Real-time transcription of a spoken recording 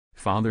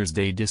Father's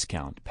Day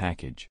Discount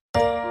Package.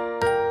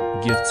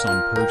 Gifts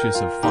on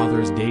purchase of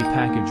Father's Day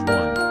Package 1.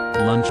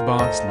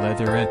 Lunchbox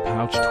Leatherette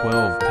pouch,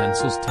 12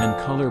 pencils, 10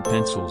 color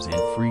pencils,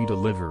 and free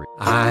delivery.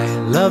 I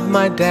love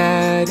my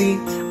daddy,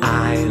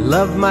 I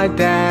love my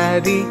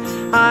daddy,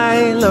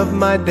 I love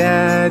my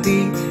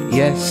daddy,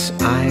 yes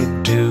I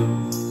do.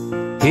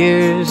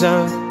 Here's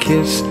a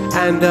kiss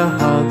and a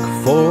hug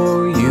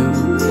for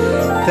you.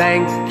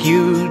 Thank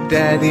you,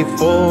 Daddy,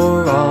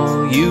 for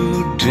all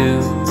you do.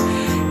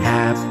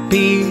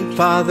 Happy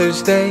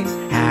Father's Day,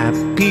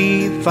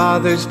 Happy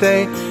Father's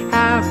Day,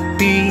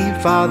 Happy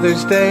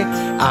Father's Day,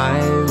 I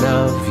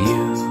love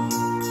you.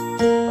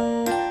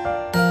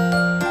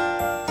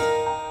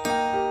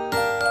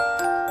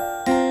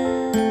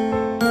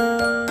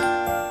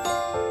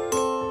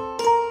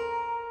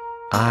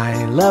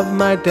 I love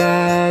my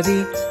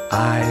daddy,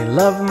 I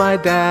love my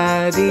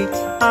daddy,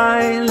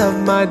 I love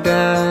my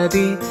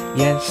daddy,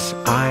 yes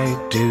I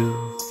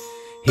do.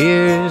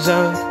 Here's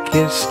a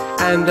kiss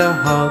and a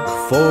hug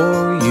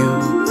for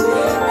you.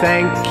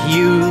 Thank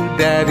you,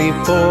 Daddy,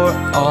 for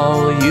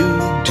all you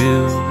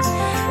do.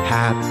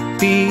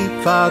 Happy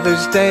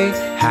Father's Day,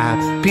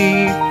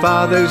 Happy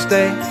Father's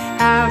Day,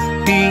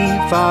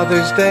 Happy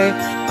Father's Day,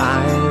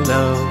 I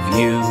love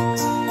you.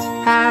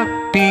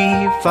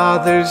 Happy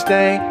Father's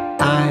Day,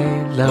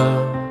 I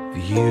love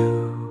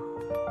you.